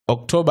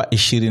Oktoba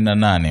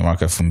 28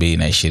 mwaka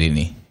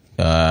 2020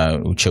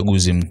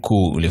 uchaguzi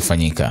mkuu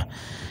ulifanyika.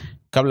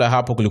 Kabla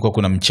hapo kulikuwa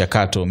kuna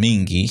mchakato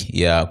mingi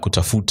ya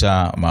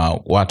kutafuta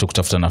watu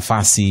kutafuta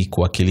nafasi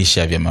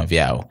kuwakilisha vyama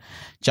vyao.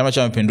 Chama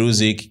cha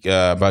Mapinduzi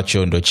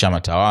ambacho ndio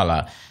chama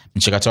tawala,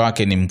 mchakato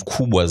wake ni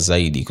mkubwa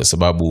zaidi kwa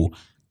sababu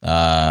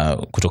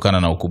kutokana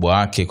na ukubwa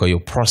wake, kwa hiyo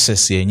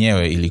process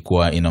yenyewe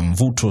ilikuwa ina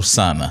mvuto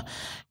sana.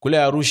 Kule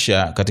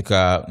Arusha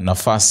katika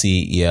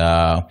nafasi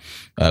ya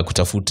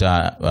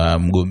kutafuta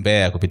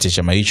mgombea kupitia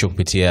chama hicho,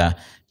 kupitia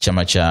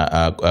chama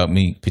cha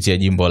kupitia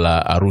jimbo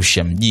la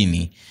Arusha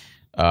Mjini.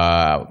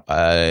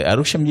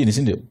 Arusha Mjini,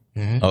 si ndio?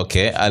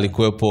 Okay,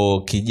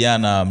 alikuwepo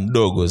kijana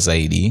mdogo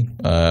zaidi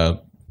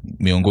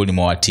miongoni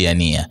mwa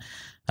watiania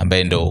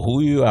ambaye ndio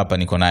huyu hapa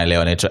niko naye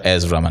leo, anaitwa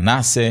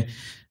Ezra.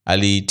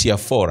 Alitia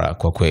fora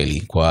kwa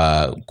kweli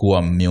kwa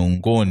kuwa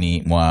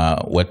miongoni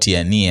mwa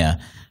watiania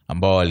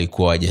ambao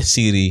walikuwa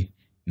wajasiri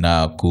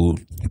na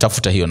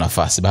kutafuta hiyo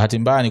nafasi. Bahati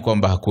mbaya ni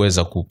kwamba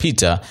hakuweza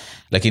kupita,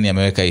 lakini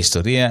ameweka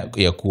historia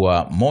ya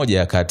kuwa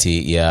moja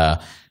kati ya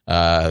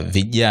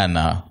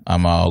vijana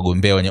ama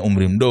wagombea wenye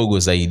umri mdogo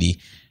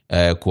zaidi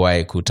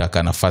kuwahi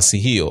kutaka nafasi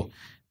hiyo,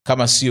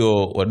 kama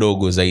sio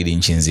wadogo zaidi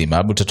nchi nzima.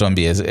 Hebu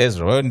tutuambie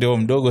Ezra, wewe ndio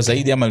mdogo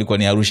zaidi ama alikuwa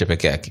ni Arusha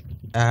peke yake?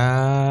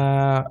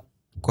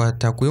 Kwa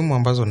takwimu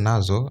ambazo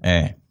nazo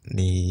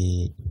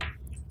ni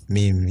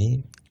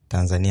mimi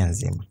Tanzania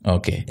nzima.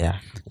 Okay.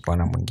 Yeah, hakukuwa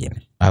na mwingine.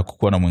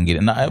 Hakukuwa na mwingine.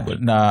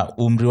 Na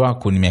umri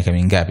wako ni miaka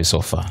mingapi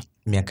so far?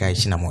 Miaka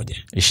 21.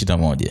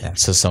 21. Yeah.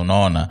 Sasa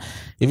unaona,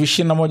 hivi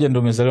 21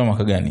 ndio umezaliwa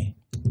mwaka gani?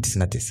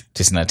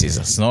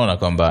 99. Sinaona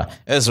kwamba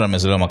Ezra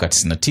amezaliwa mwaka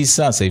 99,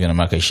 sasa hivi ana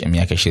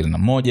miaka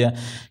 21.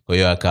 Kwa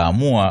hiyo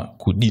akaamua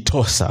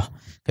kujitosa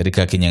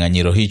katika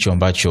kinyang'anyiro hicho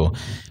ambacho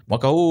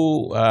mwaka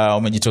huu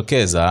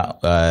umejitokeza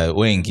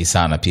wengi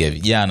sana, pia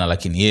vijana,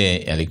 lakini yeye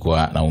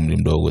alikuwa na umri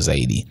mdogo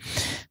zaidi.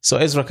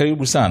 So Ezra,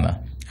 karibu sana.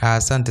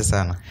 Asante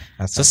sana.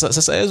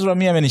 Sasa Ezra,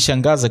 mimi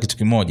amenishangaza kitu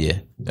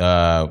kimoja.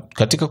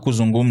 Katika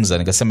kuzungumza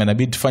nikasema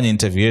inabidi tufanye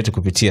interview yetu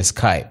kupitia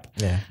Skype.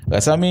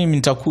 Sasa mimi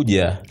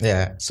nitakuja.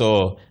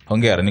 So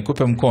hongera,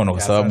 nikupe mkono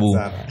kwa sababu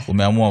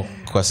umeamua,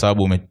 kwa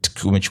sababu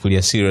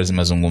umechukulia serious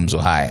mazungumzo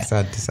haya.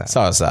 Asante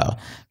sana. Sawa.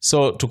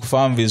 So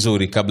tukufahamu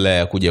vizuri kabla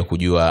ya kuja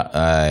kujua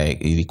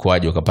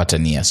ilikuwaje ukapata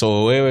nia.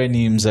 So wewe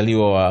ni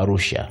mzaliwa wa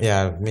Arusha?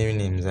 Mimi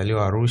ni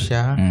mzaliwa wa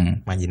Arusha.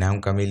 Majina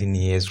yangu kamili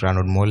ni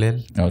Ezra.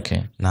 Okay.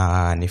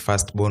 Na ni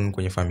firstborn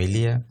kwenye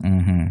familia.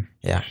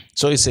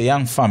 So it's a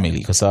young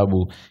family kwa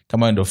sababu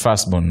kama wewe ndio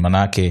firstborn,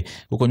 manake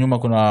huko nyuma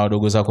kuna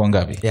wadogo zako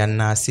wangapi?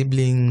 Na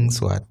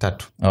siblings 3.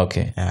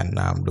 Okay.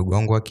 Na mdogo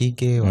wangu wa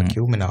kike, wa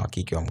kiume na wa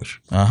kike wa mwisho.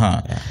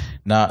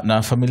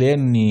 Na familia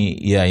yenu ni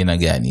ya aina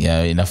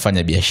gani?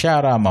 Inafanya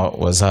biashara ama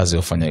wazazi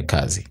wafanya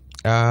kazi?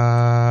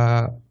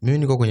 Mimi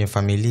niko kwenye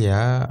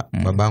familia.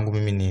 Babangu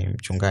mimi ni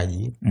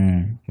mchungaji.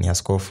 Ni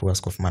askofu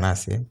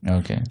Manase.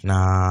 Okay.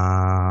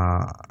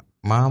 Na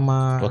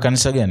mama wa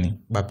kanisa gani?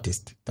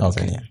 Baptist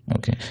Tanzania.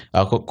 Okay.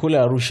 Kule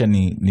Arusha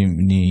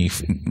ni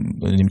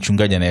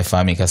mchungaji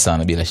anayefahamika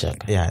sana bila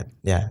shaka.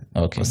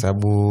 Okay. Kwa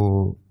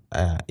sababu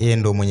yeye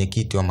ndo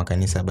mwenyekiti wa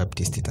makanisa ya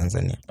Baptist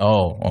Tanzania.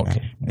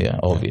 Okay.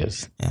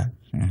 Obvious.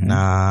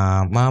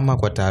 Na mama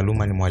kwa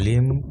taaluma ni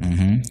mwalimu.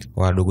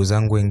 Wadogo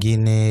zangu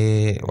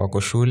wengine wako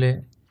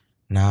shule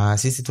na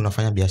sisi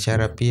tunafanya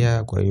biashara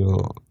pia, kwa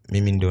hiyo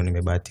mimi ndio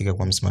nimebahatika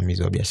kwa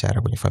msimamizi wa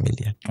biashara kwenye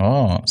familia.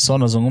 So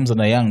nazungumza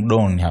na young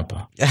don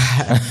hapa.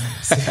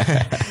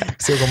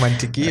 Sio kwa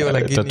mantikio,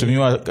 lakini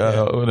tutatumiwa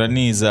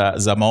nani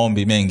za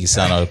maombi mengi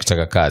sana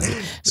ukitaka kazi.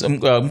 So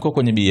mko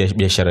kwenye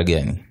biashara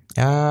gani?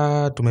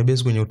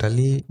 Tumebase kwenye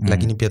utalii,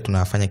 lakini pia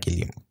tunafanya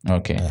kilimo.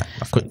 Okay.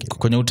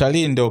 Kwenye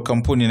utalii ndio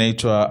kampuni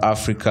inaitwa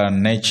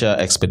African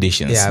Nature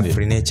Expeditions.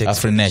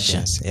 African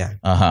Nature.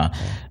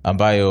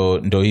 Ambayo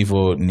ndio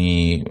hivyo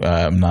ni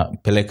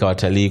mnapeleka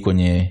watalii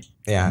kwenye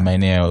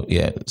maeneo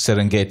ya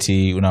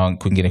Serengeti na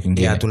kwingine.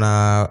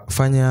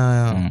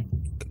 Tunafanya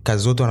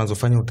kazi zote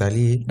wanazofanya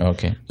utalii.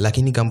 Okay.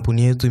 Lakini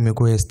kampuni yetu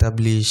imekuwa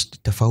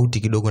established tofauti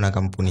kidogo na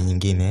kampuni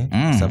nyingine,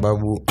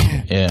 sababu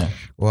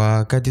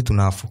wakati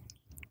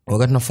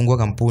tunafungua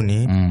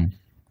kampuni,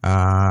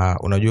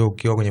 unajua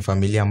ukiwa kwenye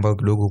familia ambayo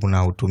kidogo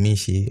kuna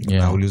utumishi,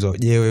 unaulizwa,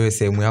 je, wewe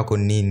sehemu yako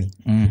ni nini?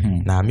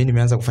 Na mimi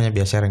nimeanza kufanya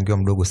biashara nikiwa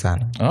mdogo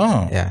sana.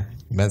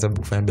 Nimeanza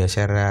kufanya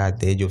biashara at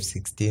the age of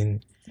 16.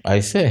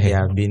 I say I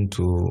have been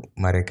to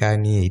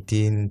Marekani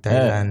 18,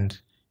 Thailand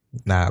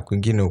na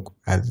kwingine huko.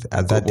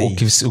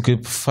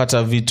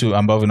 Ukifuata vitu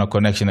ambavyo vina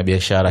connection na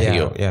biashara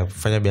hiyo.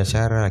 Kufanya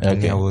biashara,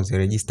 lakini I was a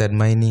registered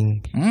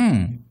mining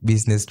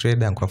business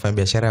trader, kufanya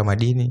biashara ya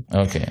madini.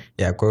 Okay.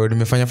 Kwa hiyo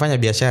nimefanya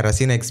biashara,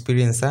 sina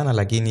experience sana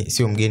lakini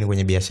sio mgeni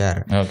kwenye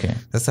biashara. Okay.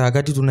 Sasa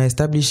wakati tuna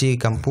establish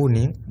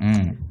kampuni,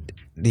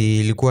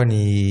 ilikuwa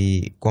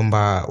ni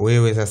kwamba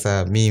wewe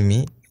sasa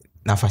mimi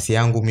nafasi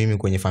yangu mimi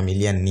kwenye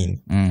familia ni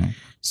nini?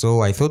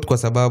 So I thought kwa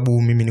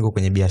sababu mimi niko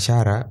kwenye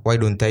biashara, why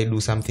don't I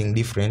do something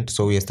different?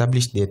 So we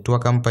established the tour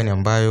company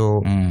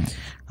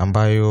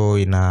ambayo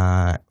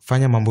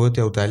inafanya mambo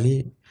yote ya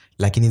utalii,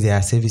 lakini there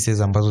are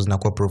services ambazo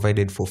zinakuwa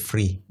provided for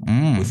free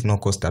with no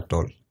cost at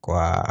all.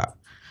 kwa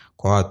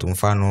watu.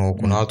 Mfano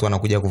kuna watu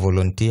wanakuja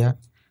kuvolunteer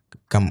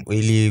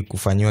ili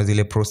kufanyiwa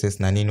zile process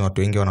na nini,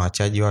 watu wengi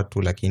wanawachaji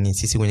watu, lakini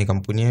sisi kwenye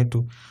kampuni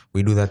yetu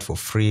we do that for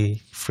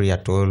free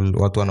at all.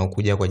 Watu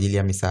wanaokuja kwa ajili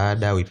ya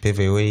misaada, we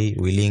pave a way,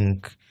 we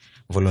link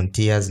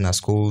volunteers na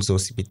schools,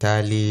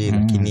 hospitali,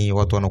 lakini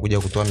watu wanakuja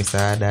kutoa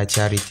misaada,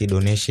 charity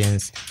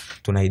donations,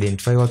 tuna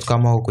identify watu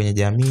kama wao kwenye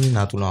jamii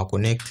na tunawa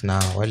connect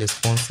na wale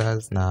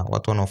sponsors na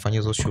watu wanaofanya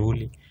hizo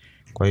shughuli.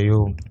 Kwa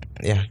hiyo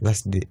yeah,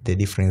 that's the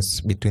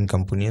difference between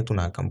kampuni yetu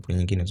na kampuni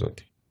nyingine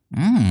zote.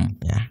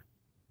 Yeah.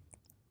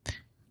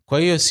 Kwa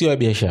hiyo sio ya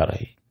biashara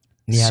hii.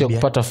 Sio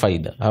kupata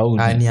faida au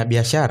ni ya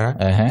biashara,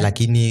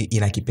 lakini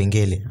ina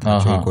kipengele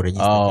ambacho iko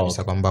registered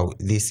kabisa kwamba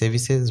these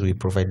services we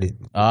provide.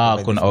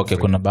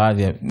 Kuna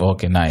baadhi ya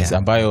nice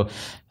ambayo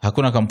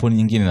hakuna kampuni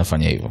nyingine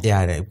inafanya hivyo.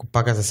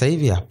 Mpaka sasa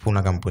hivi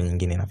hakuna kampuni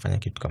nyingine inafanya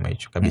kitu kama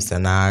hicho kabisa.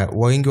 Na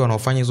wengi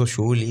wanaofanya hizo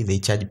shughuli they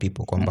charge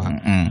people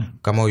kwamba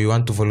kama you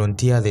want to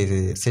volunteer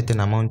there's a certain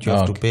amount you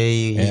have to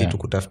pay ili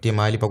tukutafutie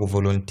mahali pa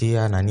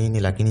kuvolunteer na nini,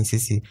 lakini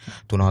sisi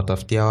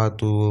tunawatafutia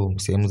watu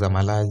sehemu za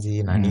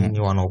malazi na nini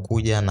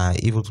wanaokuja, na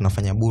hivyo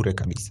tunafanya bure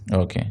kabisa.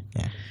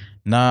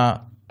 Na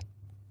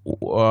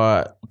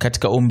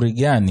katika umri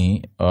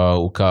gani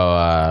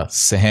ukawa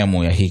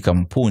sehemu ya hii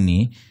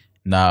kampuni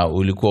na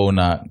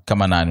ulikuwa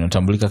kama nani,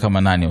 unatambulika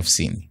kama nani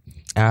ofisini?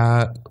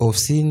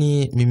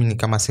 Ofisini mimi ni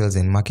kama sales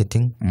and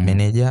marketing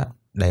manager,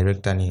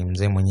 director ni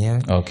mzee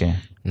mwenyewe.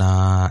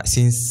 Na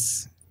since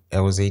I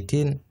was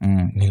 18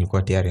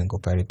 nilikuwa tayari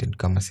incorporated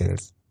kama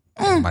sales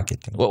and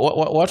marketing.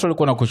 Watu walikuwa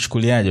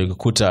wanakuchukuliaje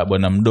ukikuta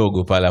bwana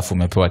mdogo pale afu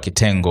umepewa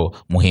kitengo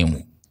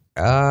muhimu?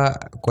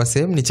 Kwa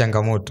sehemu ni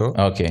changamoto,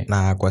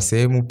 na kwa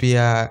sehemu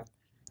pia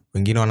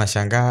wengine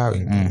wanashangaa,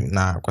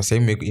 na kwa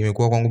sehemu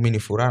imekuwa kwangu mimi ni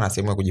furaha na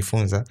sehemu ya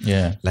kujifunza.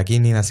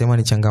 Lakini nasema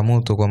ni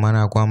changamoto kwa maana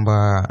ya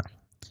kwamba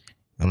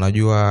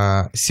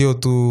unajua sio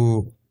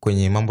tu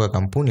kwenye mambo ya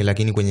kampuni,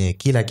 lakini kwenye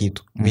kila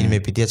kitu. Mimi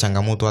nimepitia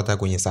changamoto hata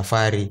kwenye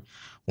safari,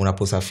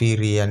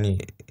 unaposafiri,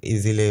 yani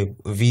zile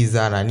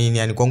visa na nini,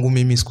 yani kwangu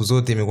mimi siku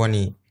zote imekuwa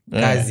ni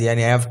kazi,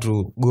 yani I have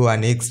to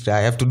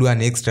do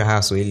an extra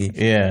hustle ili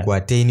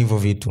kuattain hivyo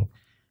vitu.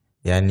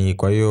 Yani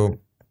kwa hiyo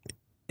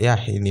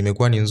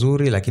nimekuwa ni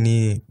nzuri,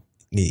 lakini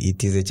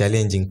it is a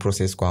challenging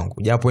process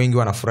kwangu. Japo wengi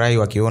wanafurahi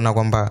wakiona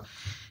kwamba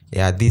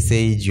this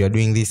age you are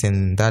doing this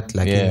and that,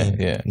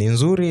 lakini ni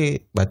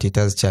nzuri, but it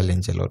has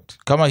challenge a lot.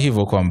 Kama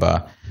hivyo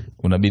kwamba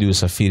unabidi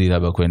usafiri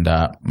labda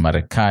kwenda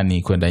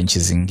Marekani, kwenda nchi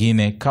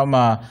zingine,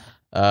 kama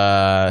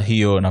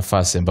hiyo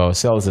nafasi ambayo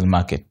sales and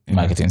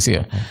marketing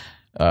sio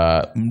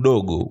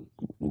mdogo.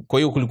 Kwa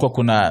hiyo kulikuwa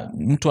kuna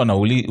mtu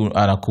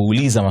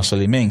anakuuliza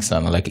maswali mengi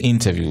sana, like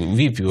interview,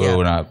 vipi wewe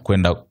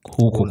unakwenda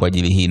huko kwa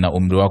ajili hii na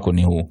umri wako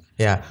ni huu?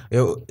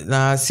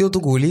 Na sio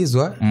tu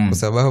kuulizwa, kwa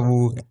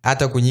sababu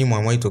hata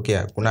kunyimwa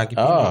mwaitokea. Kuna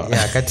kipindi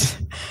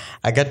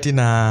akati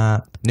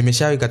na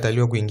nimeshawahi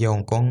kataliwa kuingia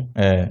Hong Kong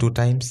 2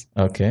 times.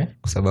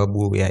 Kwa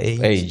sababu ya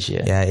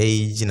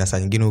age na saa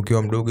nyingine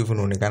ukiwa mdogo hivyo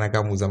unaonekana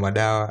kama muuza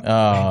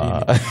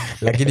madawa.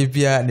 Lakini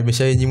pia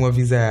nimeshawahi nyimwa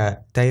visa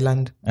ya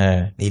Thailand.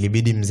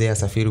 Ilibidi mzee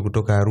asafiri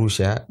kutoka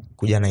Arusha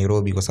kuja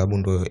Nairobi kwa sababu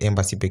ndo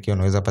embassy pekee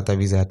unaweza pata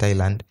visa ya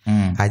Thailand.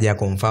 Haja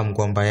confirm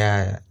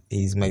kwamba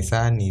is my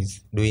son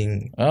is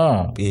doing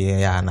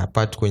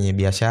anapata kwenye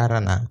biashara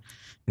na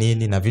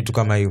nini na vitu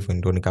kama hivyo,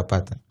 ndo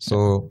nikapata.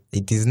 So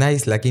it is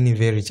nice, lakini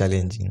very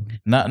challenging.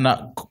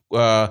 Na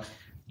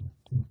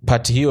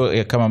pati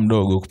hiyo kama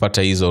mdogo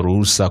kupata hizo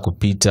ruhusa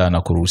kupita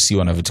na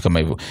kuruhusiwa na vitu kama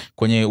hivyo,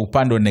 kwenye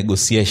upande wa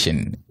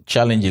negotiation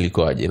challenge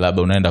ilikuwaje?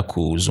 Labda unaenda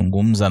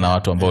kuzungumza na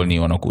watu ambao ni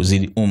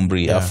wanakuzidi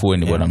umri, afu wewe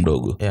ni bwana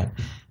mdogo.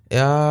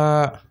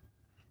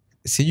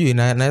 Sijui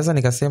naweza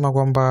nikasema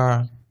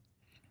kwamba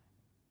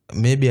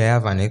maybe I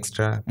have an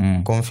extra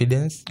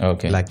confidence.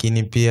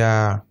 Lakini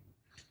pia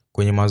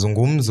kwenye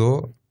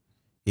mazungumzo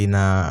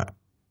ina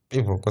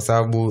hivyo, kwa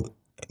sababu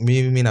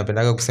mimi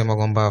napendaga kusema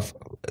kwamba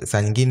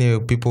saa nyingine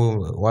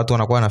watu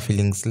wanakuwa na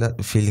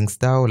feelings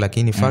tao,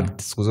 lakini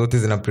fact siku zote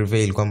zina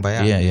prevail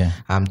kwamba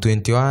I'm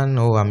 21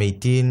 or I'm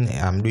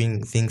 18, I'm doing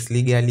things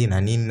legally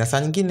na nini. Na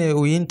saa nyingine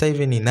we enter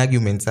even in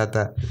arguments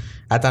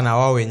hata na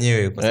wao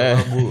wenyewe, kwa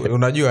sababu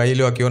unajua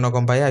ile wakiona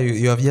kwamba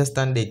you have just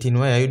turned 18,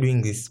 why are you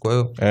doing this? Kwa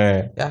hiyo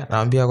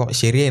naambia kwamba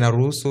sheria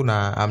inaruhusu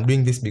na I'm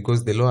doing this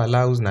because the law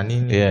allows na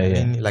nini,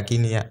 nini.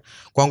 Lakini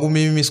kwangu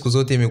mimi siku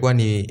zote imekuwa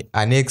ni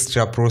an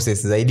extra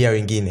process zaidi ya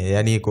wengine.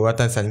 Yani kwa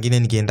hata saa nyingine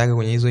nikiendaga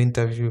kwenye hizo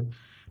interview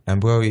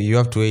naambiwa you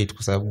have to wait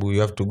kwa sababu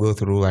you have to go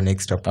through an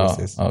extra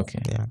process.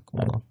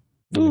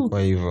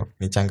 Kwa hivyo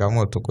ni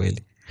changamoto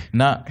kweli.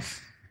 Na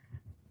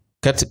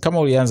kama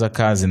ulianza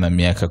kazi na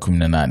miaka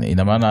 18,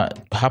 ina maana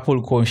hapo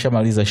ulikuwa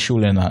umeshamaliza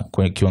shule na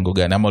kwa kiwango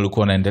gani, ama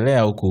ulikuwa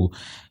unaendelea huku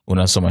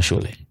unasoma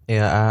shule?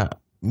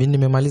 Mimi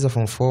nimemaliza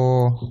form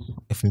 4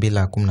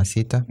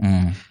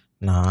 2016.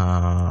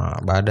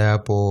 Na baada ya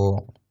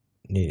hapo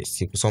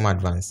sikusoma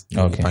advance.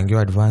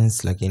 Nilipangiwa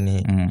advance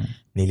lakini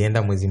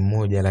nilienda mwezi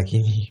mmoja,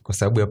 lakini kwa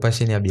sababu ya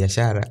passion ya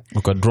biashara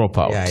uka drop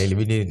out.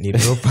 Ilibidi ni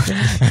drop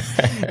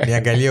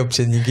niangalie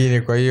option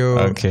nyingine. Kwa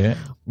hiyo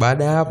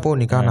baada ya hapo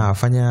nikawa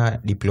nafanya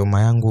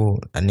diploma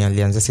yangu,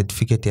 nilianza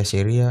certificate ya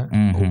sheria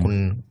huku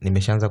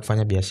nimeshaanza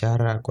kufanya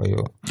biashara. Kwa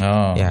hiyo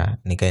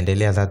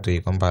nikaendelea that way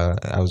kwamba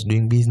I was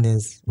doing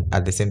business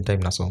at the same time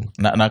nasoma.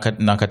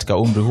 Na katika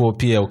umri huo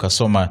pia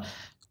ukasoma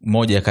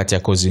moja kati ya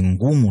kozi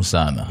ngumu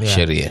sana,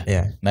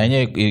 sheria. Na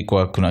yenyewe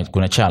ilikuwa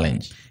kuna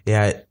challenge.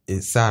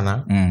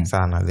 Sana.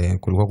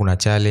 Kulikuwa kuna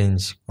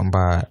challenge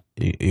kwamba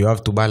you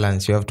have to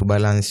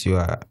balance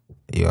your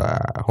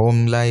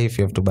home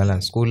life, you have to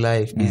balance school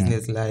life,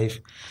 business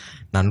life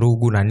na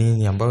ndugu na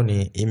nini, ambayo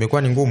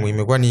imekuwa ni ngumu.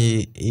 Imekuwa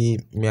ni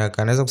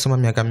miaka, naweza kusema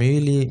miaka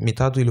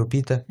 2-3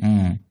 iliyopita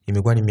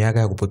imekuwa ni miaka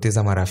ya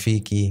kupoteza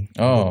marafiki,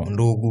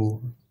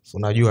 ndugu.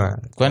 Unajua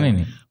kwa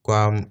nini?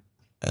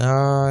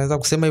 Naweza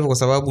kusema hivyo kwa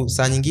sababu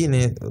saa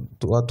nyingine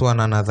watu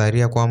wana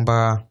nadharia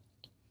kwamba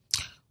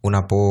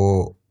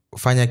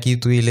unapofanya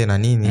kitu ile na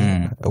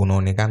nini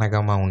unaonekana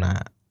kama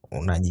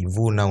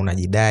unajivuna,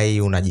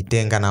 unajidai,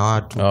 unajitenga na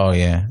watu.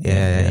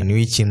 In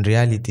which in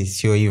reality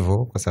sio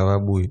hivyo, kwa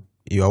sababu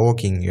you are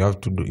working,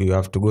 you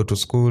have to go to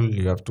school,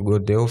 you have to go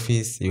to the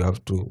office, you have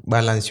to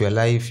balance your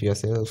life,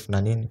 yourself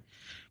na nini.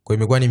 Kwa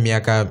imekuwa ni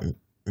miaka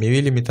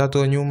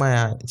 2-3 nyuma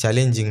ya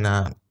challenging,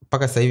 na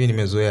mpaka sasa hivi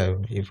nimezoea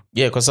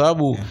hivyo. Kwa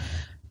sababu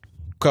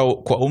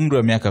kwa umri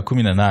wa miaka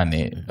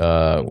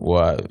 18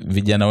 wa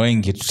vijana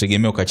wengi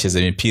tutegemea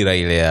ukacheze mipira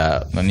ile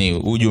ya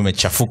uje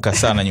umechafuka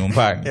sana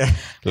nyumbani.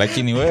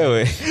 Lakini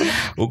wewe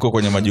uko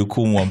kwenye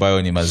majukumu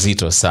ambayo ni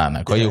mazito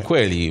sana. Kwa hiyo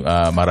kweli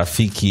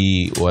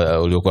marafiki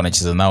uliokuwa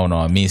unacheza nao na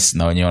wamiss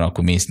na wenyewe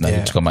wanakumiss na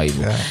vitu kama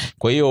hivyo.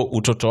 Kwa hiyo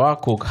utoto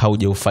wako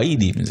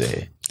haujaufaidi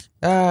mzee?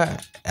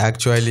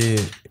 Actually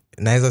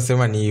naweza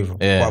sema ni hivyo.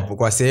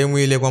 Kwa sehemu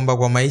ile kwamba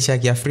kwa maisha ya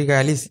Kiafrika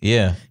halisi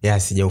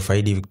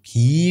sijaufaidi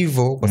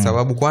hivyo kwa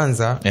sababu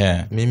kwanza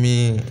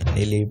mimi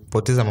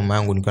nilipoteza mama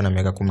yangu nikiwa na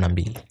miaka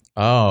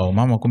 12.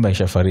 Mama kumbe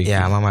alishafariki.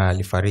 Mama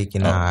alifariki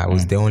na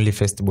was the only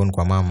firstborn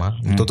kwa mama,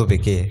 mtoto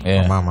pekee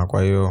kwa mama.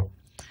 Kwa hiyo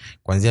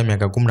kuanzia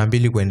miaka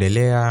 12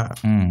 kuendelea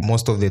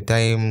most of the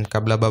time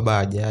kabla baba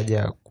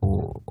hajaja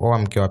kuoa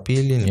mke wa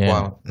pili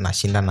nilikuwa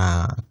nashinda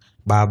na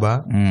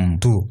baba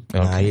tu.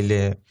 Na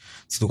ile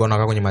tulikuwa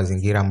tunakaa kwenye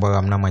mazingira ambayo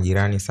hamna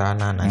majirani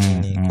sana na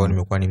nini. Kwa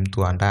nimekuwa ni mtu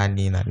wa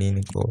ndani na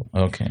nini.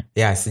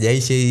 Kwa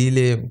sijaishi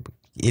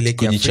ile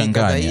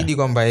Kiafrika zaidi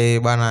kwamba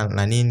bana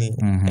na nini.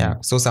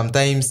 So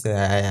sometimes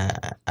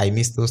I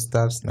miss those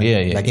stuffs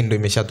lakini ndio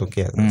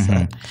imeshatokea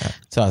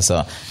sasa.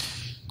 Sawa.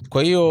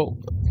 Kwa hiyo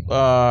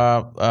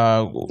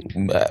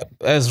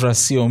Ezra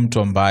sio mtu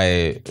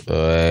ambaye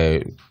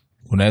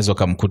unaweza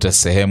kumkuta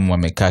sehemu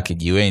amekaa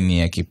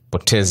kijiweni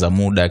akipoteza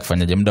muda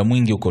akifanya muda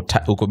mwingi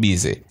uko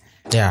busy.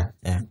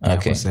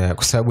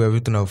 Kwa sababu ya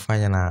vitu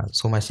navyofanya, na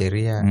soma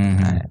sheria,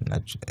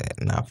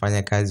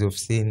 nafanya kazi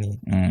ofisini,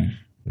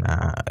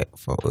 na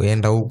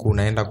uenda huku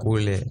naenda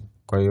kule.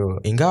 Kwa hiyo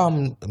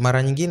ingawa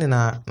mara nyingine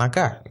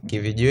nakaa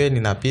kivijiweni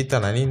napita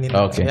na nini,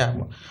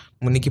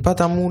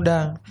 nikipata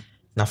muda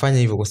nafanya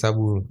hivyo kwa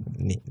sababu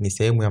ni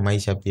sehemu ya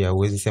maisha pia.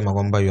 Huwezi sema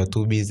kwamba you are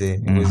too busy,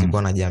 huwezi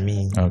kuwa na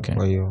jamii.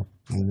 Kwa hiyo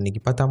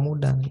nikipata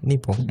muda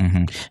nipo.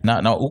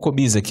 Na uko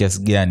busy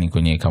kiasi gani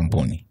kwenye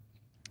kampuni?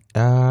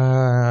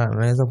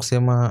 Naweza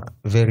kusema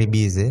very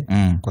busy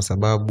kwa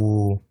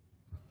sababu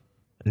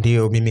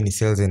ndio mimi ni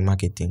sales and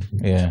marketing.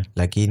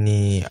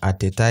 Lakini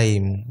at a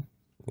time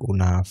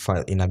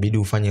inabidi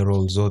ufanye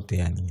role zote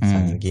yani.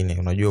 Saa nyingine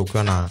unajua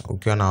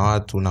ukiwa na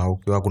watu na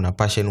ukiwa kuna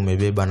passion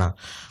umebeba na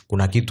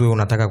kuna kitu wewe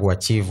unataka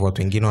kuachieve,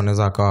 watu wengine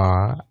wanaweza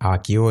wakawa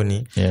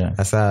hawakioni.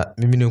 Sasa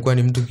mimi nilikuwa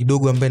ni mtu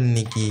kidogo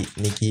ambaye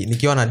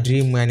nikiwa na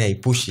dream yani I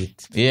push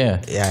it.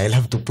 I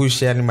love to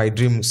push yani my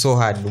dream so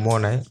hard,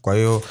 umeona. Kwa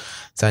hiyo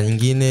saa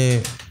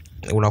nyingine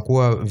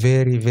unakuwa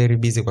very very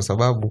busy kwa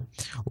sababu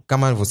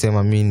kama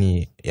nilivyosema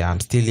mimi I'm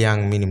still young,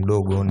 mimi ni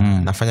mdogo.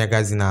 Nafanya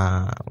kazi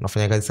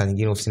unafanya kazi saa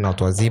nyingine ofisi na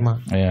watu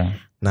wazima.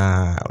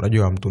 Na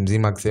unajua mtu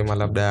mzima akisema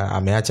labda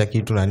ameacha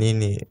kitu na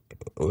nini,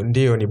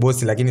 ndio ni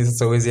bosi, lakini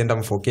sasa huwezi enda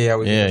mfokea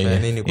au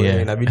nini. Kwa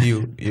hiyo inabidi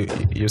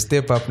you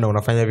step up na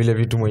unafanya vile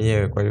vitu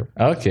mwenyewe. Kwa hiyo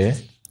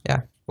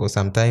or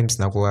sometimes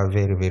nakuwa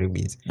very very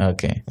busy.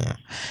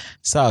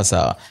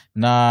 Sawa.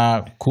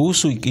 Na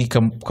kuhusu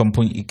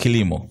kampuni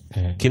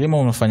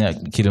kilimo unafanya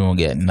kilimo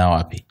gani na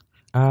wapi?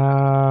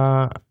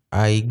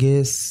 I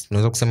guess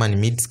naweza kusema ni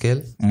mid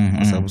scale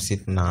kwa sababu sisi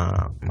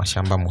tuna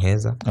mashamba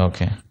Muheza.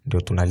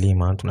 Ndio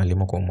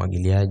tunalima kwa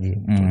umwagiliaji,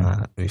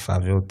 tuna vifaa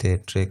vyote,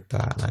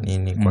 tractor na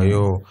nini. Kwa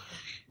hiyo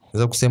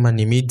naweza kusema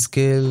ni mid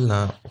scale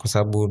na kwa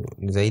sababu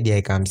ni zaidi ya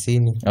eka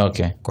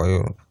 50. Kwa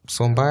hiyo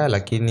sio mbaya,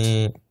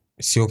 lakini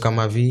sio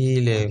kama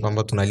vile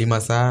kwamba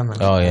tunalima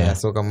sana.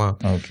 Sio kama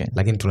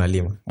lakini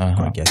tunalima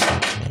kwa kiasi.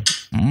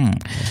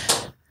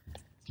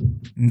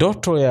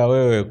 Ndoto ya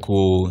wewe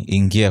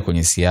kuingia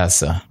kwenye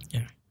siasa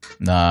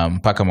na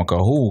mpaka mwaka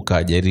huu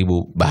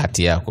ukajaribu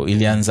bahati yako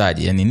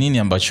ilianzaje? Yani nini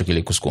ambacho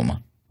kilikusukuma?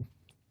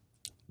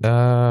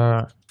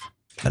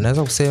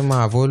 Naweza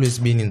kusema I've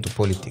always been into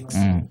politics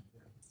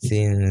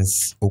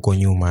since uko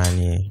nyuma.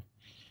 Yani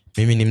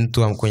mimi ni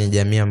mtu kwenye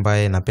jamii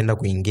ambaye napenda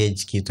kuengage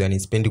kitu, yani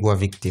sipendi kuwa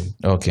victim.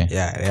 Okay.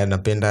 Yeah,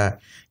 napenda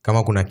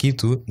kama kuna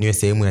kitu niwe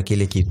sehemu ya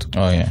kile kitu.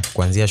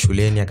 Kuanzia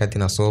shuleni wakati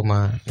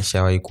nasoma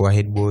nishawahi kuwa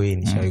head boy,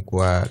 nishawahi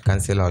kuwa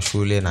counselor wa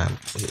shule, na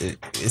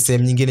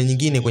sehemu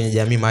nyingine kwenye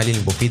jamii mahali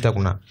nilipopita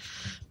kuna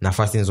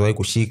nafasi nilizowahi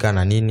kushika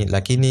na nini.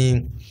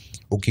 Lakini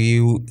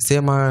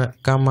ukisema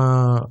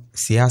kama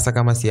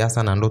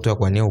siasa na ndoto ya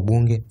kuwania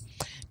ubunge,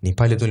 ni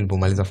pale tu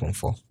nilipomaliza form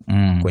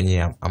 4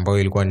 kwenye ambayo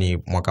ilikuwa ni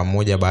mwaka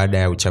mmoja baada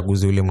ya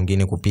uchaguzi ule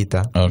mwingine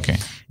kupita. Okay.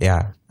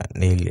 Yeah,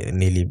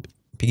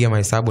 nilipiga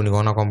mahesabu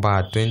nikaona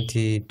kwamba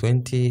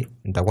 2020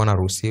 nitakuwa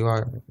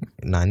naruhusiwa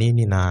na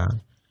nini, na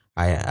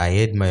I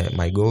had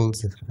my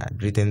goals,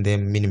 I'd written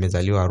them. Mimi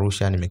nimezaliwa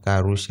Arusha, nimekaa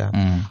Arusha.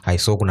 I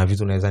saw kuna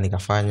vitu naweza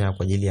nikafanya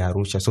kwa ajili ya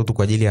Arusha, sio tu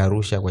kwa ajili ya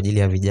Arusha, kwa ajili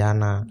ya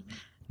vijana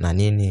na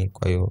nini.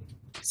 Kwa hiyo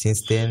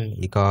since then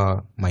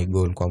ikawa my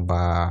goal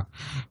kwamba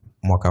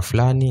mwaka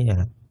fulani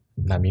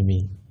na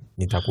mimi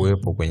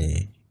nitakuwepo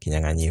kwenye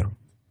kinyang'anyiro.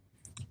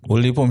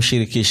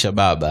 Ulipomshirikisha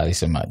baba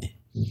alisemaje?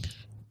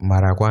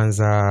 Mara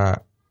kwanza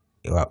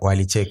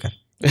walicheka.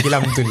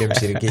 Kila mtu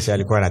nilimshirikisha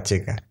alikuwa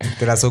anacheka.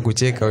 Tena sio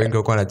kucheka, wengi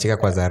walikuwa wanacheka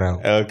kwa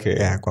dharau. Okay.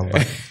 Yeah,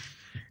 kwamba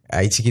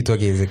hichi kitu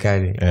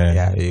hakiwezekani.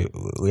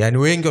 Yani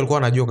wengi walikuwa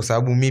wanajua kwa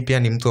sababu mimi pia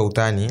ni mtu wa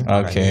utani.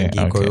 Okay.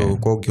 Kwa hiyo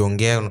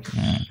ukiongea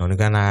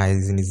unaonekana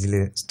hizi ni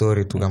zile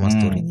story tu kama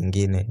story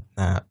nyingine.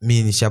 Na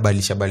mimi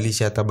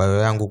nishabadilisha hata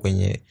bio yangu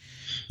kwenye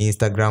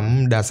Instagram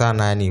muda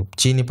sana, yani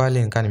chini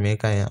pale nikaa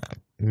nimeweka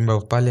Member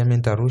of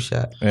Parliament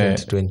Arusha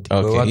 2020.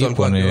 Okay. Watu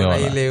walikuwa wanaona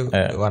ile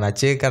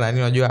wanacheka na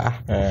nini, unajua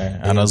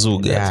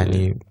anazuga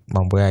yani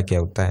mambo yake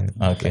ya utani.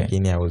 Okay.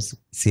 Lakini I was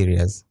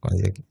serious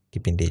kwanza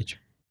kipindi hicho.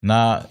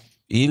 Na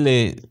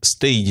ile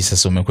stage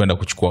sasa umekwenda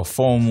kuchukua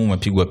fomu,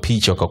 umepigwa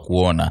picha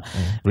wakakuona.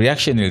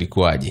 Reaction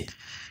ilikuwaje?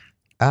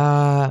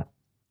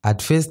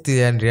 At first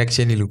yani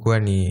reaction ilikuwa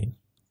ni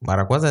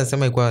mara kwanza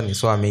nasema ilikuwa ni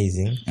so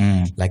amazing.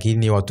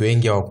 Lakini watu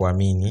wengi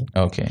hawakuamini.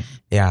 Okay.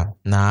 Yeah,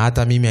 na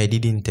hata mimi I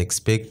didn't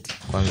expect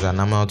kwanza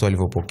namna watu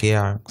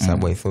walivyopokea, kwa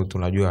sababu I thought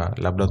unajua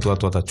labda tu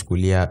watu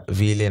watachukulia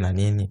vile na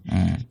nini.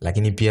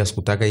 Lakini pia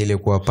sikutaka ile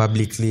kuwa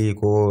publicly,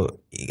 kwa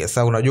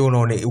sasa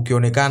unajua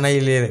ukionekana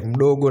ile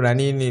mdogo na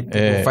nini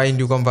find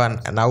you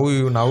kwamba na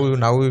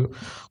huyu.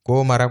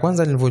 Kwa mara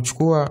kwanza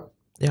nilivyochukua,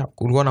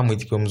 kulikuwa na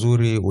mwitikio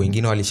mzuri,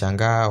 wengine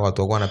walishangaa,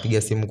 watu walikuwa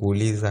wanapiga simu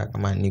kuuliza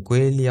kama ni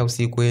kweli au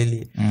si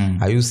kweli.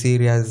 Are you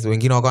serious?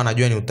 Wengine wakawa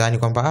wanajua ni utani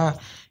kwamba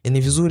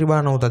ni vizuri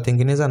bana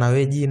utatengeneza na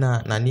wewe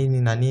jina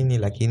na nini.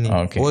 Lakini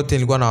wote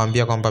nilikuwa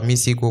nawaambia kwamba mimi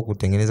siko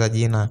kutengeneza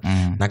jina.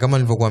 Na kama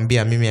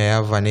nilivyokuambia mimi I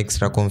have an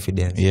extra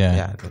confidence.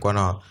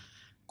 Nilikuwa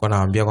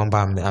nawaambia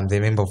kwamba I'm the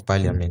member of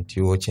parliament,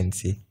 you watch and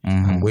see.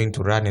 I'm going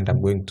to run and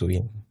I'm going to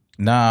win.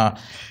 Na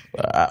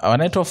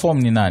wanaitwa form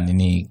ni nani?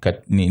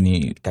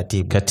 Ni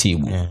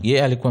katibu.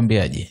 Yeye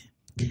alikuambiaje?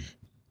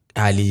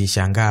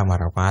 Alishangaa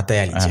mara kwa hata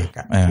yeye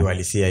alicheka.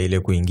 Walisia ile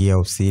kuingia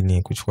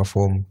ofisini kuchukua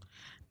form,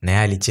 na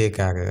yeye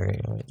alicheka,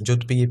 njoo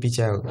tupige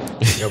picha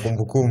ya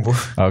kumbukumbu.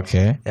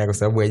 Okay. Kwa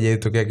sababu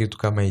haijatokea kitu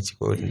kama hicho.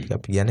 Kwa hiyo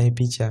nikapiga naye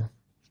picha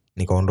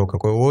nikaondoka.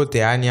 Kwa hiyo wote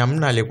yani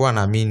hamna alikuwa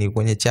anaamini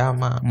kwenye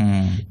chama,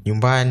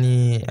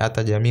 nyumbani,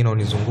 hata jamii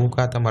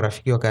inaonizunguka, hata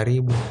marafiki wa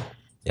karibu.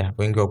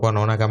 Wengi walikuwa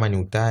wanaona kama ni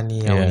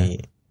utani au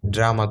ni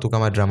drama tu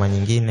kama drama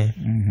nyingine.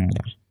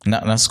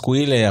 Na siku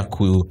ile ya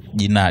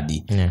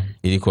kujinadi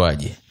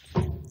ilikuwaje?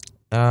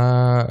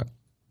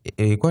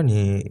 Ilikuwa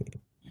ni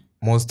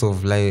most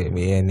of life,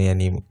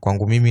 yani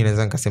kwangu mimi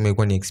naweza nikasema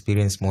ilikuwa ni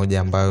experience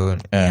moja ambayo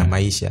ya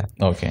maisha.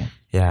 Okay.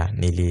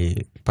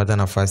 Nilipata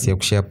nafasi ya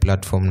kushare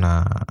platform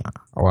na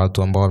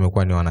watu ambao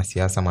wamekuwa ni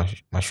wanasiasa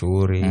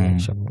mashuhuri.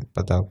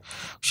 Nilipata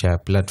kushare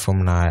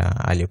platform na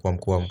aliyekuwa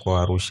mkuu wa mkoa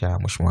wa Arusha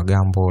Mheshimiwa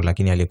Gambo,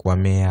 lakini alikuwa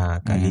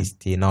meya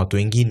Kalisti na watu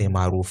wengine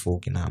maarufu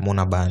kina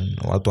Monaban,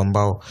 watu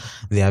ambao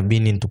they have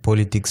been into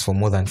politics for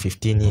more than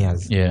 15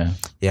 years.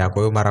 Kwa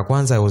hiyo mara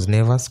kwanza I was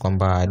nervous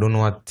kwamba I don't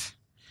know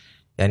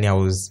yani I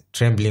was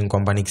trembling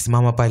kwamba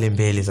nikisimama pale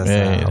mbele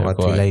sasa what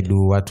will I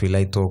do, what will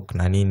I talk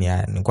na nini.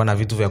 Nilikuwa na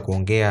vitu vya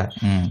kuongea,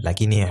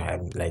 lakini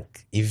like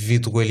hivi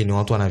vitu kweli ni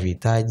watu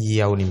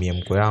wanavihitaji au ni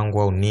miemko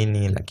yangu au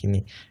nini.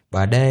 Lakini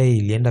baadaye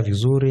ilienda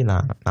vizuri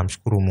na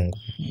namshukuru Mungu,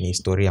 ni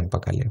historia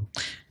mpaka leo.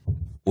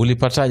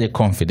 Ulipataje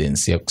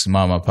confidence ya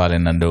kusimama pale?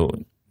 Na ndo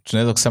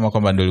tunaweza kusema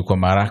kwamba ndio ilikuwa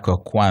mara yako ya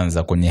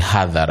kwanza kwenye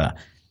hadhara,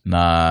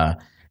 na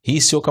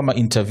hii sio kama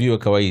interview ya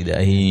kawaida,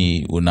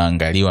 hii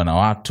unaangaliwa na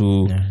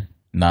watu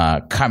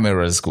na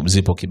cameras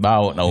zipo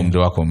kibao na umri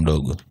wako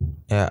mdogo.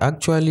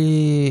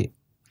 Actually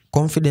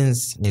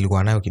confidence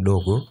nilikuwa nayo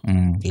kidogo.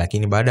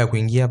 Lakini baada ya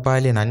kuingia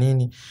pale na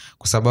nini,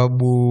 kwa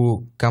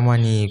sababu kama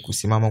ni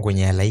kusimama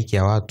kwenye halaiki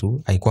ya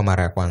watu haikuwa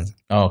mara ya kwanza.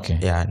 Okay.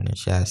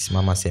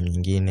 Nishasimama sehemu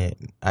nyingine.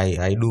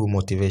 I do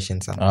motivation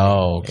sana.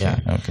 Okay.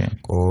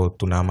 Kwa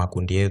tuna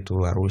makundi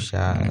yetu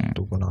Arusha,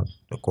 tuko na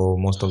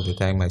most of the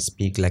time I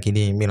speak,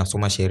 lakini mimi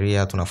nasoma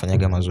sheria,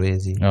 tunafanyaga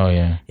mazoezi.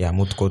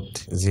 Moot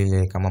court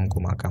zile kama mko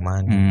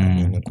mahakamani na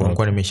nini.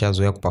 Kwa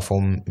nimeshazoea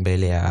kuperform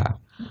mbele ya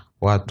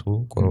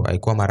watu. Kwa hiyo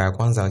haikuwa mara ya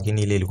kwanza,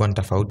 lakini ile ilikuwa ni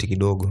tofauti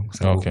kidogo kwa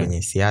sababu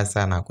kwenye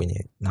siasa na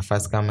kwenye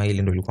nafasi kama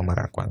ile ndio ilikuwa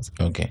mara ya kwanza.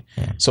 Okay.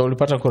 Yeah. So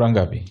ulipata kura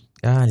ngapi?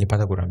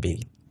 Nilipata kura 2.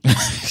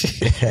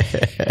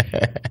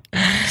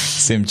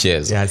 Si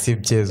mchezo. Yeah, si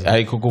mchezo.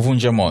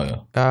 Haikukuvunja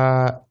moyo?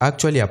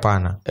 Actually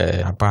hapana.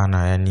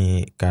 Hapana,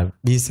 yani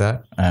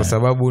kabisa, kwa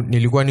sababu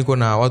nilikuwa niko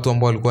na watu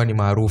ambao walikuwa ni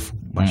maarufu,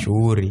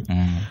 mashuhuri.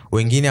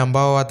 Wengine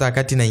ambao hata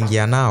wakati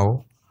naingia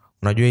nao,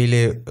 unajua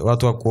ile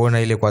watu wa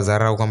kuona ile kwa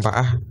dharau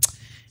kwamba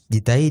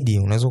jitahidi,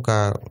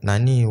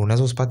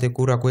 unaweza usipate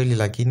kura kweli,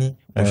 lakini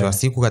mwisho wa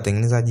siku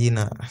katengeneza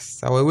jina.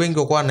 Sawa, wengi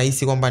wako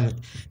wanahisi kwamba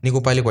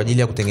niko pale kwa ajili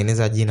ya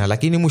kutengeneza jina,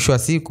 lakini mwisho wa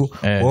siku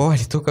wao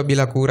walitoka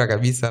bila kura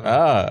kabisa.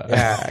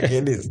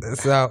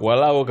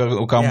 Walau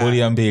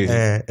ukaambulia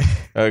 2.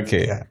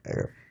 Okay.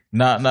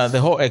 Na the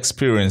whole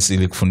experience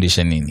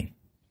ilikufundisha nini?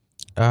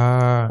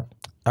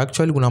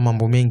 Actually kuna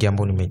mambo mengi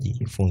ambayo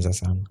nimejifunza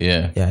sana.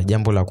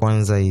 Jambo la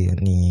kwanza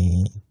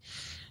ni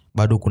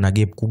bado kuna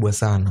gap kubwa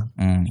sana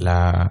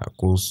la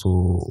kuhusu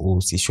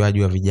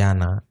uhusishwaji wa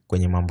vijana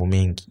kwenye mambo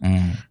mengi.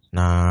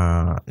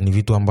 Na ni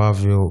vitu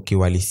ambavyo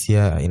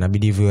kiwalisia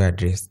inabidi viwe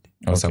addressed.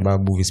 Kwa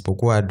sababu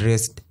visipokuwa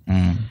addressed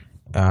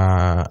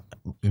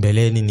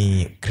mbeleni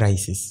ni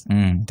crisis.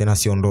 Tena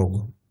sio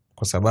ndogo.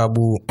 Kwa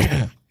sababu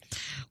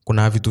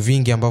kuna vitu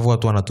vingi ambavyo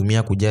watu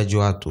wanatumia kujaji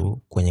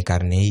watu kwenye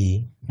karne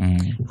hii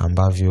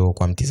ambavyo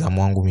kwa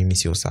mtizamo wangu mimi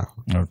sio sawa.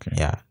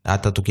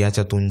 Hata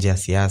tukiacha tu nje ya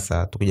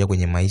siasa, tukija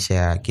kwenye maisha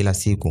ya kila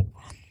siku.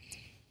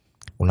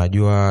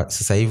 Unajua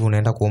sasa hivi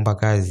unaenda kuomba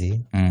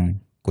kazi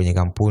kwenye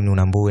kampuni,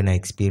 unaambiwa uwe na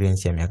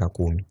experience ya miaka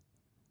 10.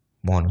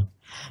 Umeona?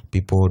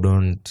 People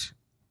don't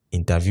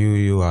interview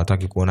you,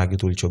 hawataki kuona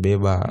kitu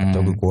ulichobeba,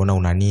 hawataki kuona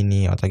una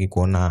nini, hawataki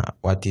kuona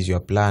what is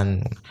your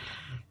plan.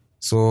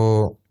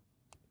 So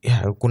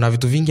kuna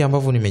vitu vingi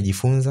ambavyo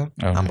nimejifunza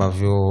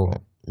ambavyo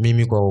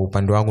mimi kwa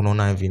upande wangu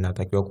naona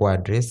vinatakiwa kuwa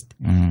addressed.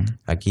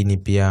 Lakini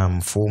pia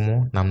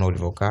mfumo namna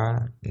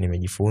ulivyokaa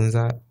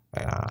nimejifunza,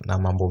 na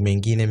mambo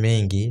mengine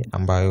mengi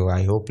ambayo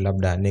I hope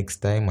labda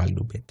next time I'll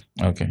do better.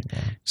 Okay.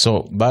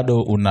 So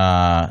bado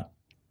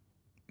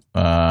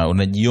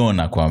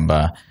unajiona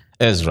kwamba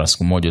Ezra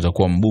siku moja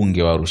utakuwa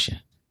mbunge wa Arusha?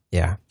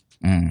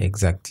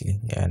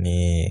 Exactly.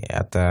 Yani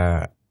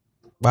hata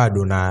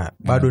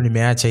bado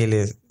nimeacha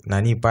ile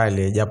nani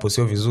pale, japo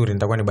sio vizuri,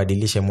 nitakuwa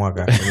nibadilishe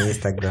mwaka kwenye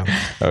Instagram.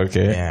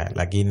 Okay.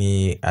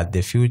 Lakini at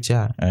the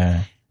future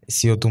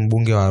sio tu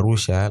mbunge wa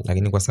Arusha,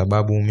 lakini kwa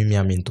sababu mimi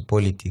am into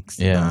politics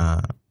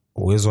na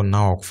uwezo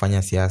nao wa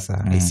kufanya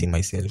siasa, I see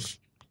myself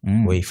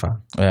way far.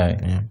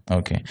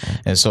 Okay.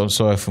 So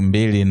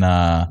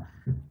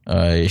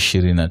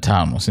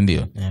 2025, si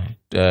ndio?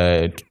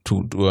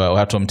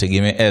 Watu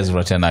wamtegemea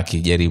Ezra tena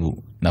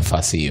akijaribu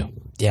nafasi hiyo.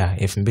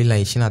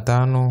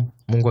 2025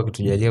 Mungu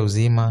akitujalia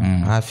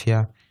uzima,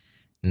 afya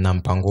na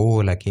mpango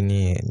huo,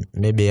 lakini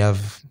maybe have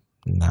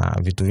na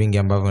vitu vingi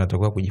ambavyo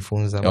natakiwa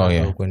kujifunza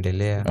bado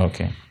kuendelea.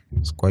 Okay.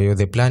 Kwa hiyo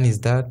the plan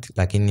is that,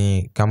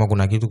 lakini kama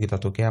kuna kitu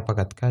kitatokea hapa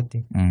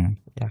katikati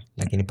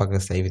lakini paka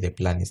sasa hivi the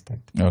plan is that.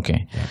 Okay.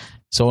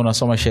 So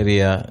unasoma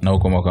sheria na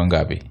uko mwaka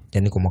ngapi?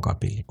 Yani kwa mwaka wa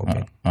 2.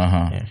 Okay.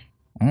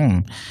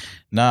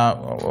 Na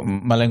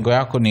malengo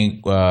yako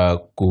ni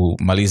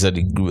kumaliza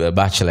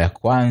bachelor ya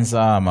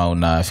kwanza ama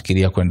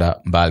unafikiria kwenda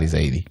mbali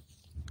zaidi?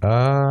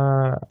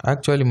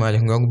 Actually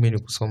malengo yangu mimi ni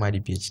kusoma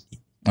hadi PhD.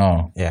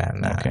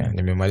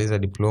 Nimemaliza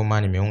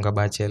diploma, nimeunga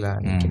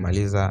bachelor,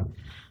 nikimaliza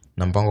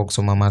na mpango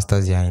kusoma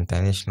masters ya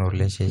international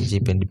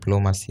relationship and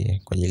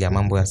diplomacy kwa ajili ya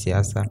mambo ya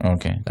siasa.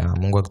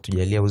 Mungu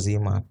akitujalia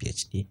uzima,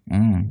 PhD.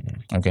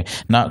 Okay.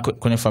 Na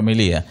kwenye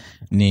familia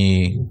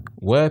ni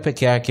wewe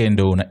peke yake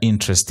ndio una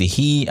interest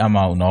hii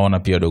ama unaona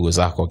pia dogo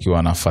zako wakiwa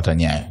wanafuata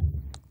nyayo?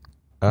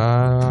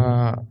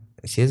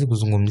 Siwezi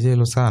kuzungumzia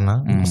hilo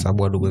sana kwa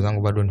sababu wadogo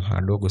zangu bado ni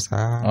wadogo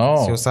sana.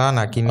 Sio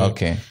sana, lakini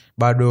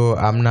bado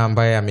amna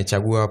ambaye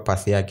amechagua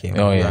path yake.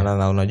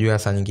 Na unajua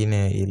saa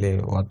nyingine ile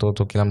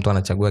watoto kila mtu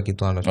anachagua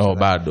kitu anachotaka.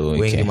 Bado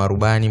wengi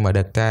marubani,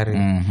 madaktari.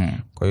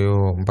 Kwa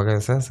hiyo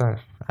mpaka sasa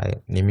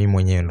ni mimi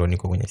mwenyewe ndo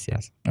niko kwenye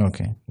siasa.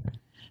 Okay.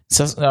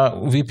 Sasa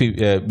vipi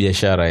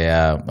biashara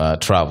ya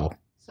travel?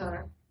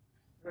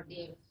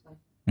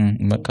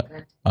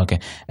 Okay.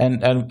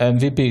 And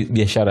vipi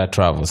biashara ya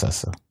travel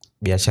sasa?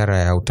 Biashara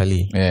ya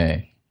utalii.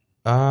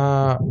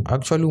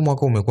 Actually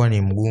mwaka umekuwa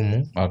ni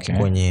mgumu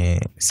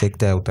kwenye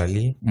sekta ya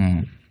utalii.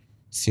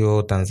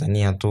 Sio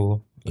Tanzania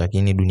tu,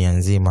 lakini dunia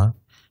nzima.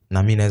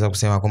 Na mimi naweza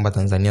kusema kwamba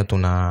Tanzania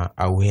tuna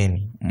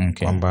auheni.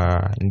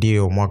 Kwamba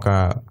ndio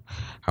mwaka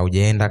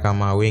haujaenda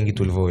kama wengi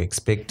tulivyo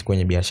expect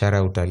kwenye biashara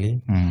ya utalii.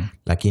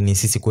 Lakini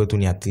sisi kwetu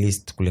ni at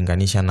least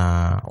kulinganisha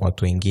na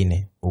watu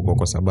wengine huko,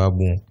 kwa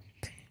sababu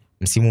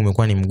msimu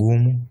umekuwa ni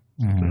mgumu.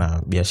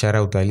 Na biashara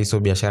ya utalii sio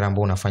biashara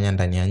ambayo unafanya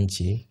ndani ya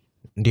nchi.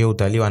 Ndio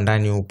utalii wa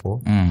ndani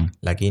upo,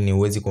 lakini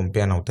huwezi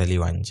compare na utalii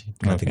wa nje.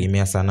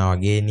 Tunategemea sana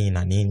wageni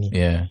na nini.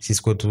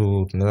 Sisi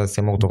kwetu tunaweza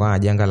kusema kutokana na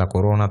janga la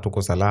corona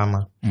tuko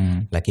salama.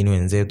 Lakini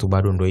wenzetu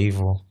bado ndio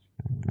hivyo.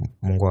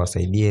 Mungu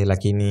awasaidie,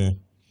 lakini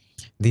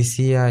this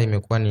year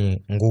imekuwa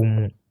ni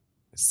ngumu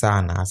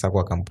sana, hasa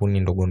kwa kampuni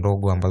ndogo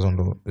ndogo ambazo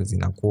ndo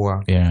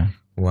zinakuwa.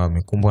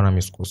 wamekumbwa na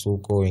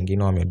misukosuko,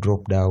 wengine wame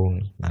drop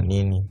down na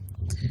nini.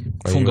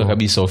 Funga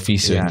kabisa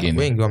ofisi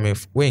wengine.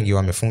 Wengi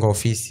wamefunga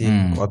ofisi,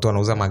 watu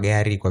wanauza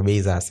magari kwa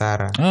bei za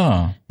hasara.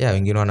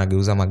 Wengine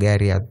wanageuza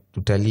magari ya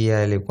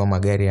tutalia ile kwa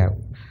magari ya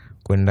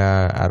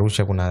kwenda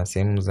Arusha. Kuna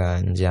sehemu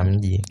za nje ya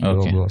mji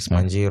ndogo,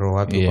 Simanjiro,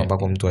 wapi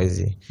ambako mtu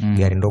hawezi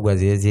gari ndogo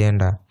haziwezi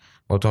enda.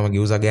 Watu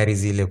wamegeuza gari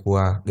zile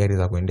kuwa gari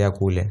za kuendea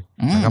kule.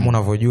 Na kama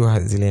unavyojua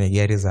zile ni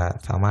gari za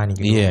thamani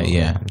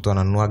kidogo. Mtu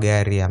ananunua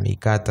gari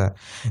ameikata,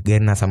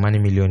 gari na thamani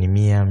milioni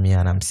 100,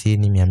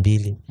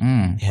 150,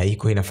 200.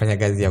 Haiko inafanya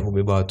kazi ya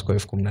kubeba watu kwa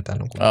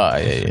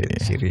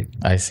 15,000.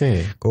 I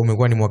see. Kwa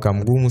umekuwa ni mwaka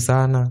mgumu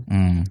sana.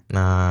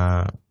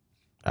 Na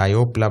I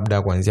hope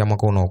labda kuanzia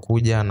mwaka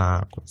unaokuja,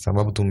 na kwa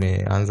sababu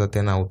tumeanza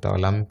tena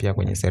utawala mpya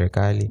kwenye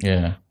serikali,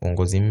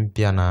 uongozi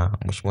mpya, na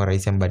Mheshimiwa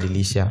Rais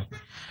ambadilisha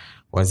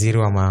waziri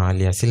wa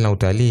maliasili na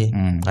utalii.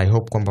 I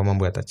hope kwamba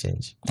mambo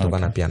yatachange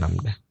kutokana pia na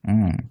muda.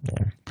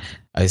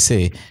 I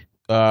say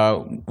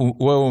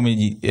wewe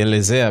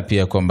umejielezea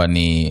pia kwamba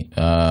ni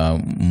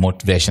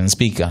motivation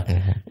speaker.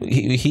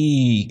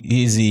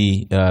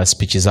 Hizi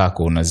speech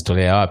zako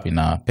unazitolea wapi?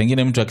 Na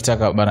pengine mtu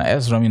akitaka bana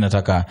Ezra, mimi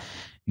nataka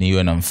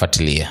niwe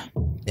namfuatilia.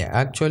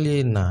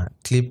 Actually na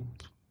clip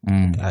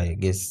I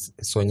guess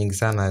so nyingi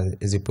sana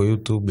zipo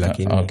YouTube,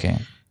 lakini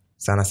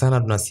sana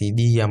sana tuna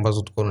CD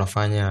ambazo tuko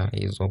tunafanya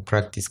hizo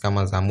practice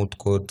kama za mood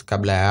court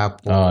kabla ya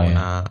hapo.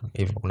 Na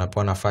hivyo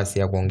unapewa nafasi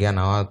ya kuongea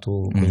na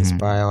watu,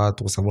 kuinspire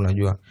watu, kwa sababu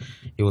unajua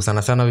hivyo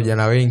sana sana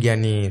vijana wengi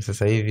yani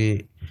sasa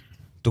hivi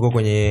tuko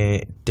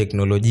kwenye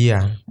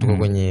teknolojia, tuko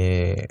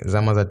kwenye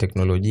zama za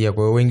teknolojia.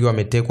 Kwa hiyo wengi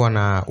wametekwa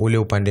na ule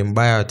upande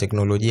mbaya wa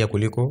teknolojia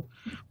kuliko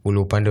ule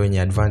upande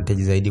wenye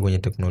advantage zaidi kwenye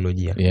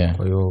teknolojia.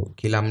 Kwa hiyo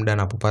kila muda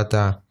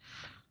napopata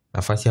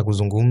nafasi ya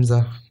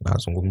kuzungumza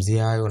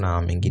nazungumzia hayo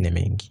na mengine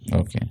mengi.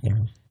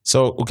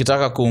 So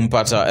ukitaka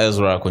kumpata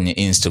Ezra kwenye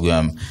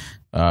Instagram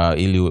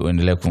ili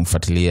uendelee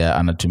kumfuatilia,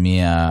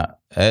 anatumia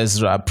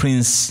Ezra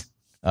Prince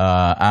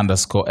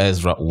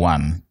 _Ezra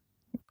 1,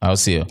 au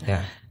sio?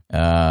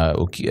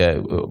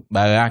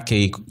 Baada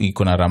yake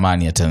iko na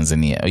ramani ya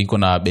Tanzania, iko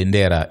na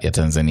bendera ya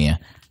Tanzania,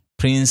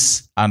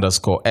 Prince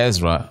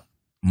 _Ezra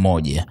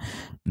 1.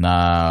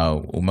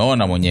 Na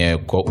umeona mwenyewe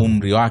kwa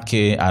umri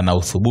wake ana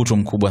uthubutu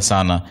mkubwa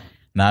sana.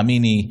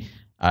 Naamini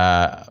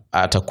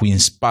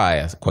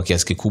atakuinspire kwa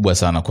kiasi kikubwa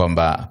sana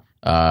kwamba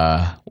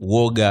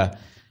uoga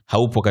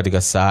haupo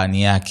katika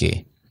sahani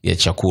yake ya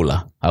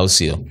chakula, au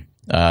sio?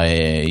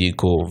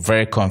 Yuko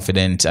very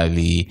confident.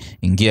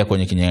 Aliingia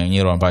kwenye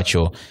kinyang'anyiro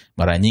ambacho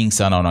mara nyingi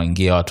sana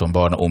wanaingia watu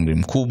ambao wana umri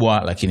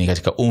mkubwa, lakini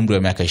katika umri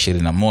wa miaka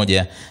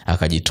 21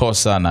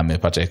 akajitosa na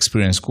amepata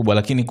experience kubwa.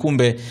 Lakini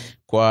kumbe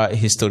kwa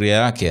historia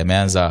yake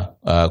ameanza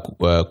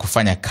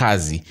kufanya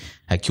kazi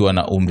akiwa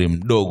na umri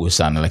mdogo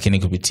sana, lakini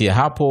kupitia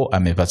hapo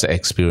amepata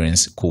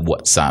experience kubwa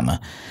sana.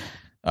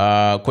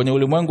 Kwenye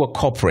ulimwengu wa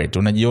corporate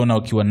unajiona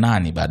ukiwa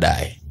nani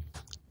baadaye?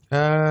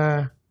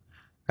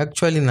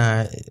 Actually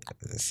na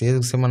siwezi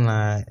kusema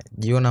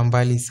najiona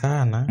mbali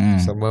sana,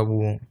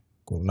 sababu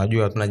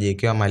unajua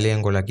tunajiwekea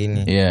malengo,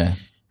 lakini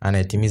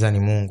anayetimiza ni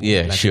Mungu.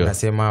 Lakini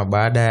nasema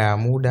baada ya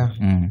muda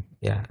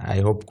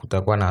I hope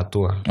kutakuwa na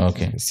hatua.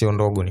 Sio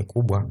ndogo, ni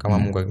kubwa kama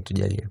Mungu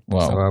akitujalia.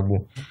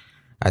 Sababu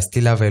I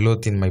still have a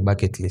lot in my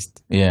bucket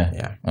list.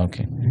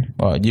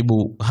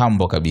 Jibu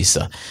humble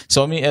kabisa.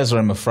 So mi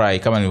Ezra nimefurahi,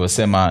 kama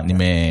nilivyosema,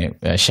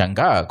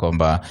 nimeshangaa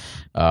kwamba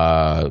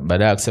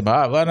baada ya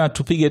kusema bwana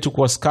tupige tu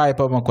kwa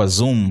Skype ama kwa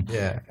Zoom,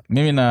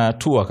 mimi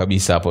natua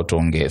kabisa hapo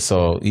tuongee.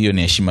 So hiyo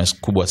ni heshima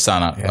kubwa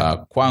sana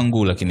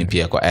kwangu, lakini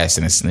pia kwa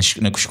SNS.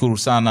 Nikushukuru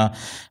sana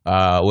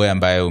wewe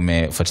ambaye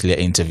umefuatilia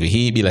interview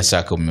hii. Bila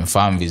shaka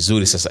umemfahamu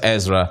vizuri sasa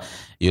Ezra,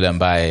 yule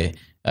ambaye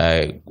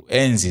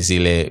enzi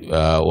zile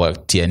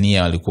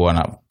watiania walikuwa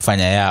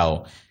wanafanya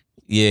yao,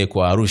 yeye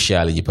kwa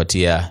Arusha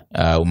alijipatia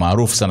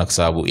umaarufu sana kwa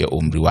sababu ya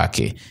umri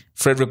wake.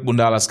 Frederick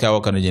Bundala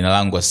Skywalker ni jina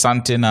langu.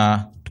 Asante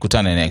na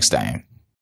tukutane next time.